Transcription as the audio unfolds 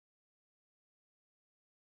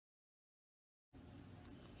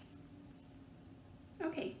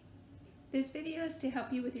This video is to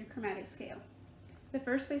help you with your chromatic scale. The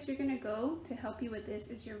first place you're going to go to help you with this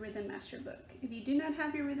is your Rhythm Master book. If you do not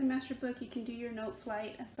have your Rhythm Master book, you can do your note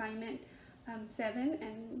flight assignment 7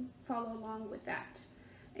 and follow along with that.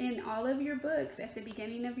 In all of your books, at the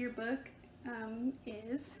beginning of your book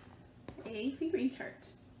is a fingering chart.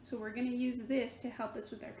 So we're going to use this to help us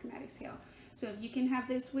with our chromatic scale. So if you can have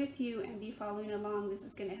this with you and be following along, this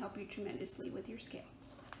is going to help you tremendously with your scale.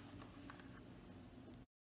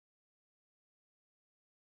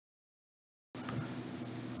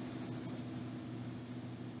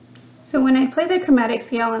 So when I play the chromatic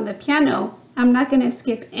scale on the piano, I'm not going to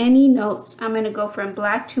skip any notes. I'm going to go from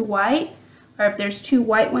black to white, or if there's two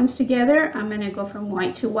white ones together, I'm going to go from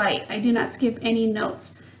white to white. I do not skip any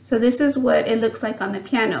notes. So this is what it looks like on the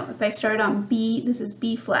piano. If I start on B, this is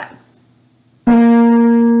B flat.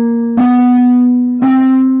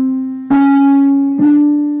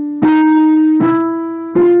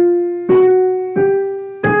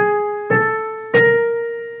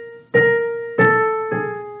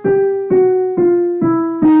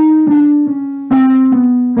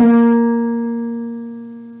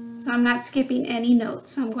 I'm not skipping any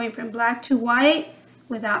notes. So I'm going from black to white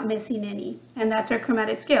without missing any. And that's our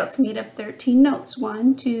chromatic scale. It's made of 13 notes.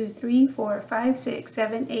 1, 2, 3, 4, 5, 6,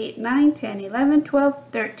 7, 8, 9, 10, 11, 12,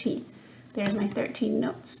 13. There's my 13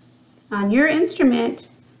 notes. On your instrument,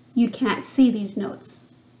 you can't see these notes.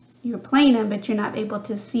 You're playing them, but you're not able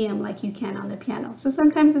to see them like you can on the piano. So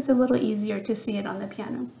sometimes it's a little easier to see it on the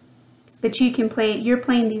piano. But you can play, you're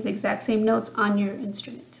playing these exact same notes on your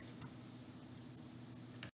instrument.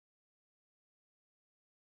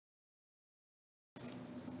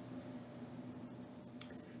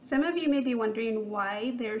 Some of you may be wondering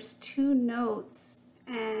why there's two notes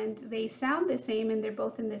and they sound the same and they're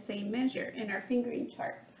both in the same measure in our fingering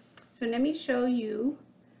chart. So let me show you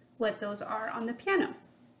what those are on the piano.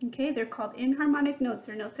 Okay, they're called inharmonic notes.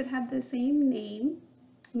 They're notes that have the same name,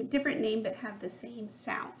 different name, but have the same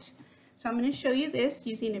sound. So I'm going to show you this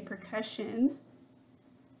using a percussion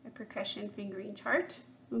fingering chart.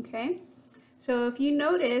 Okay. So if you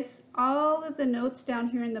notice, all of the notes down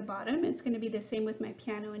here in the bottom, it's going to be the same with my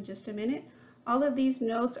piano in just a minute. All of these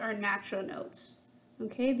notes are natural notes.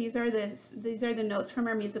 Okay, these are the notes from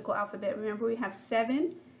our musical alphabet. Remember, we have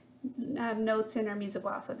 7 notes in our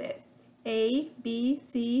musical alphabet: A, B,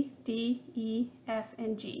 C, D, E, F,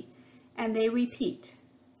 and G. And they repeat.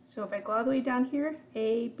 So if I go all the way down here,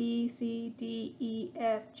 A, B, C, D, E,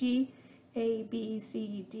 F, G, A, B,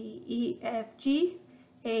 C, D, E, F, G,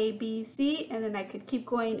 A, B, C, and then I could keep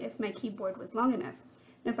going if my keyboard was long enough.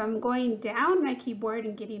 And if I'm going down my keyboard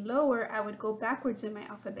and getting lower, I would go backwards in my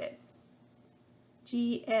alphabet.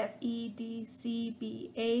 G, F, E, D, C,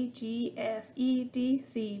 B, A, G, F, E, D,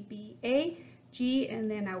 C, B, A, G,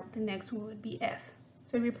 and then the next one would be F.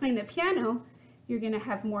 So if you're playing the piano, you're going to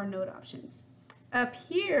have more note options. Up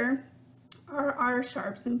here are our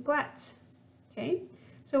sharps and flats. Okay?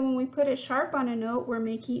 So when we put a sharp on a note,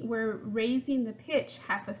 we're raising the pitch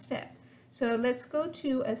half a step. So let's go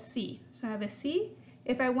to a C. So I have a C.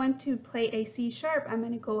 If I want to play a C sharp, I'm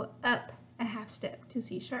going to go up a half step to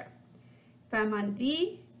C sharp. If I'm on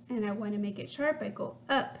D and I want to make it sharp, I go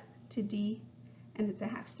up to D and it's a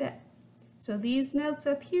half step. So these notes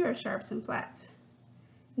up here are sharps and flats.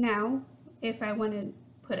 Now, if I want to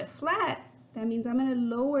put a flat, that means I'm going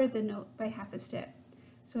to lower the note by half a step.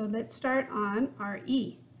 So let's start on our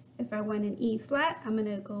E. If I want an E flat, I'm going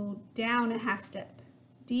to go down a half step.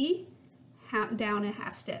 D, down a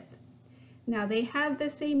half step. Now they have the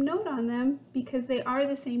same note on them because they are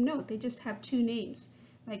the same note. They just have two names.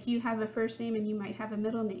 Like you have a first name and you might have a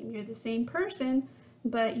middle name. You're the same person,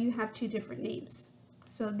 but you have two different names.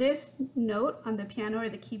 So this note on the piano or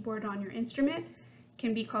the keyboard on your instrument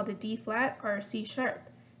can be called a D flat or a C sharp.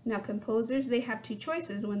 Now composers, they have two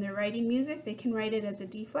choices. When they're writing music, they can write it as a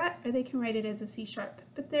D flat or they can write it as a C sharp,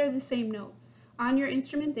 but they're the same note. On your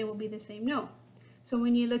instrument, they will be the same note. So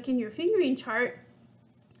when you look in your fingering chart,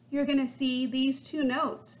 you're going to see these two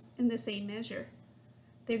notes in the same measure.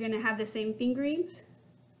 They're going to have the same fingerings,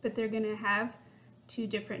 but they're going to have two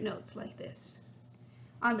different notes like this.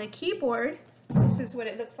 On the keyboard, this is what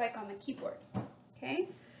it looks like on the keyboard. Okay?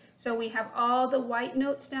 So we have all the white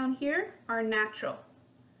notes down here are natural.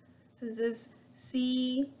 So this is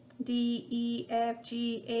C, D, E, F,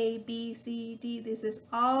 G, A, B, C, D. This is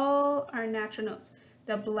all our natural notes.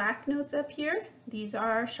 The black notes up here, these are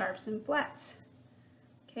our sharps and flats.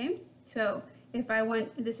 Okay, so if I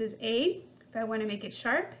want, this is A. If I want to make it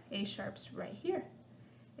sharp, A sharp's right here.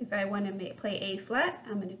 If I want to play A flat,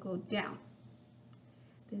 I'm going to go down.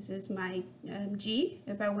 This is my G.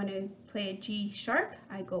 If I want to play a G sharp,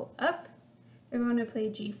 I go up. If I want to play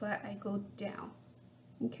G flat, I go down.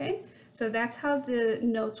 Okay, so that's how the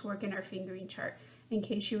notes work in our fingering chart, in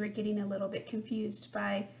case you were getting a little bit confused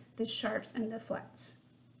by the sharps and the flats.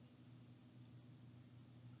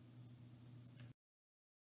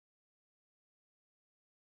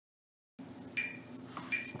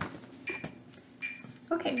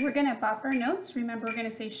 Okay, we're going to bop our notes. Remember, we're going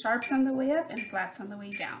to say sharps on the way up and flats on the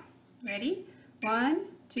way down. Ready? 1,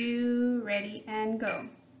 2, ready, and go.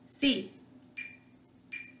 C.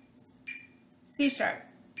 C sharp.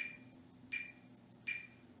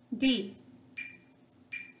 D.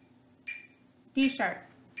 D sharp.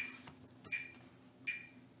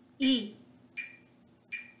 E.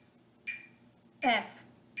 F.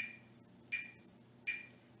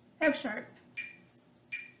 F sharp.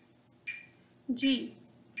 G.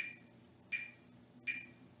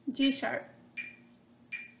 G sharp.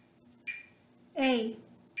 A.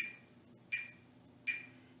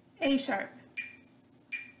 A sharp.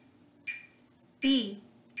 B.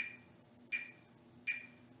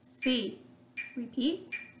 C.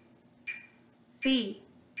 Repeat. C.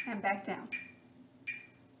 And back down.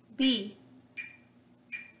 B.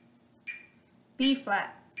 B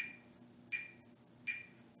flat.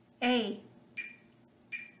 A.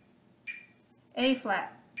 A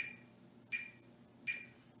flat.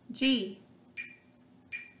 G.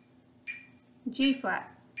 G flat.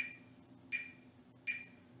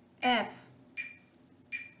 F.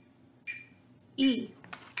 E.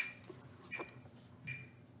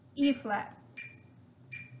 E flat.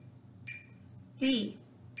 D.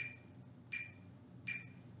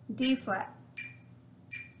 D flat.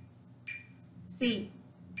 C.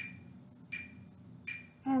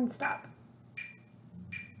 And stop.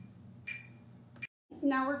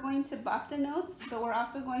 Now we're going to bop the notes, but we're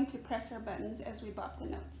also going to press our buttons as we bop the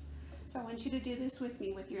notes. So I want you to do this with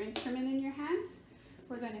me with your instrument in your hands.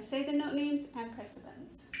 We're going to say the note names and press the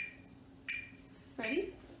buttons.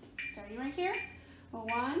 Ready? Starting right here.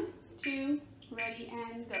 1, 2, ready,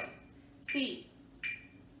 and go. C.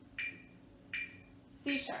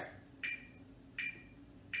 C sharp.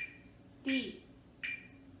 D.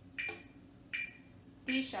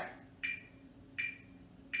 D sharp.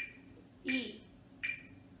 E.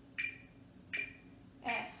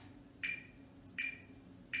 F.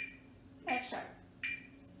 F sharp.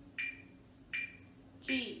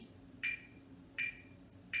 G.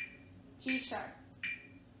 G sharp.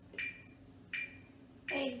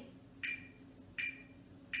 A.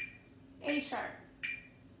 A sharp.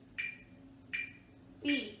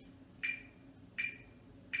 B.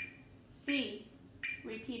 C.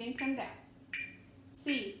 Repeat and come down.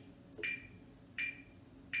 C.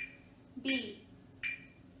 B.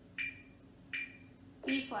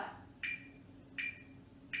 B flat.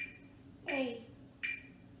 A.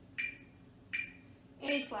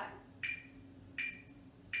 A flat.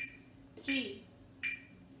 G.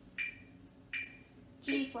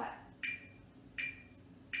 G flat.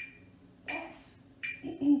 F.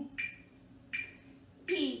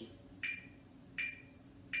 E.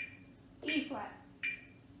 E flat.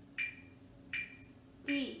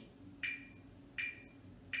 D.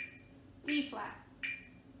 D flat.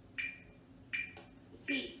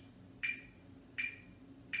 C.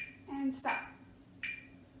 And stop.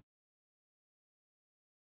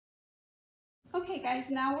 Okay guys,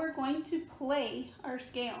 now we're going to play our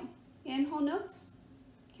scale in whole notes.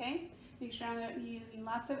 Okay, make sure that you're using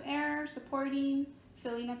lots of air, supporting,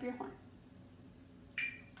 filling up your horn.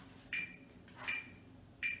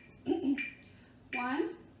 1,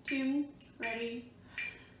 2, ready.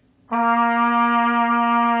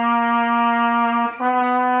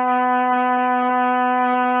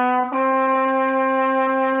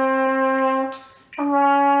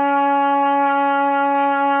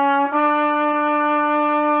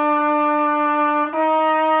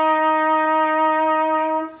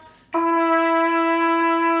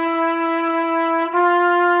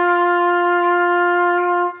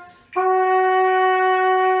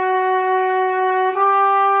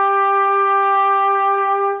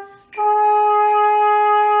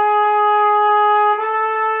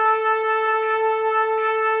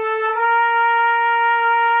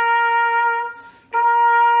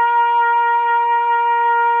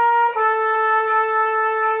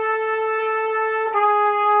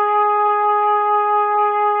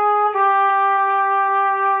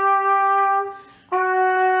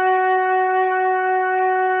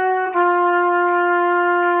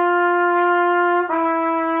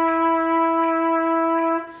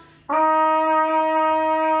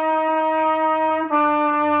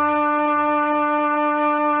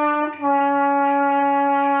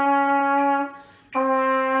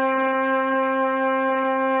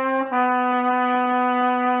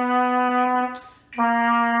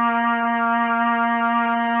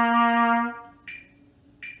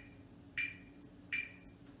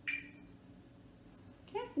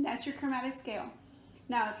 that's your chromatic scale.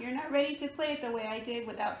 Now, if you're not ready to play it the way I did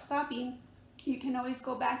without stopping, you can always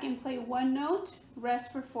go back and play one note,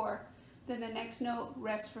 rest for 4, then the next note,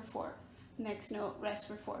 rest for 4, next note, rest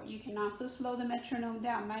for 4. You can also slow the metronome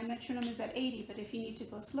down. My metronome is at 80, but if you need to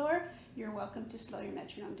go slower, you're welcome to slow your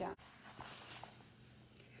metronome down.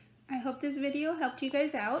 I hope this video helped you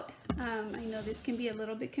guys out. I know this can be a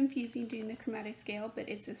little bit confusing doing the chromatic scale, but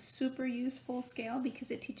it's a super useful scale because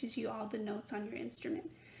it teaches you all the notes on your instrument,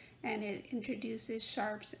 and it introduces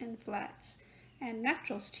sharps and flats and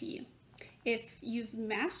naturals to you. If you've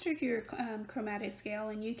mastered your chromatic scale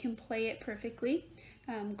and you can play it perfectly,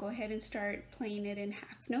 go ahead and start playing it in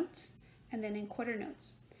half notes and then in quarter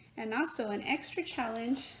notes. And also an extra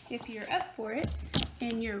challenge, if you're up for it,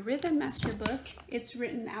 in your Rhythm Master book, it's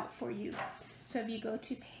written out for you. So if you go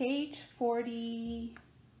to page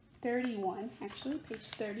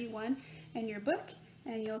 31 in your book,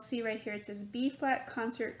 and you'll see right here it says B flat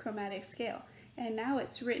concert chromatic scale. And now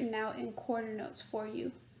it's written out in quarter notes for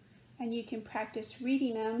you. And you can practice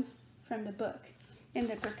reading them from the book. In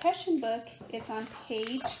the percussion book, it's on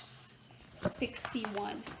page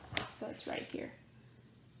 61. So it's right here.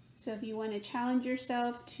 So if you want to challenge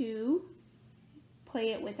yourself to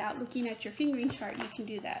play it without looking at your fingering chart, you can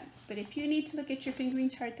do that. But if you need to look at your fingering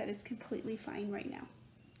chart, that is completely fine right now.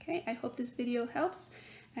 Okay, I hope this video helps,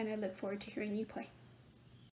 and I look forward to hearing you play.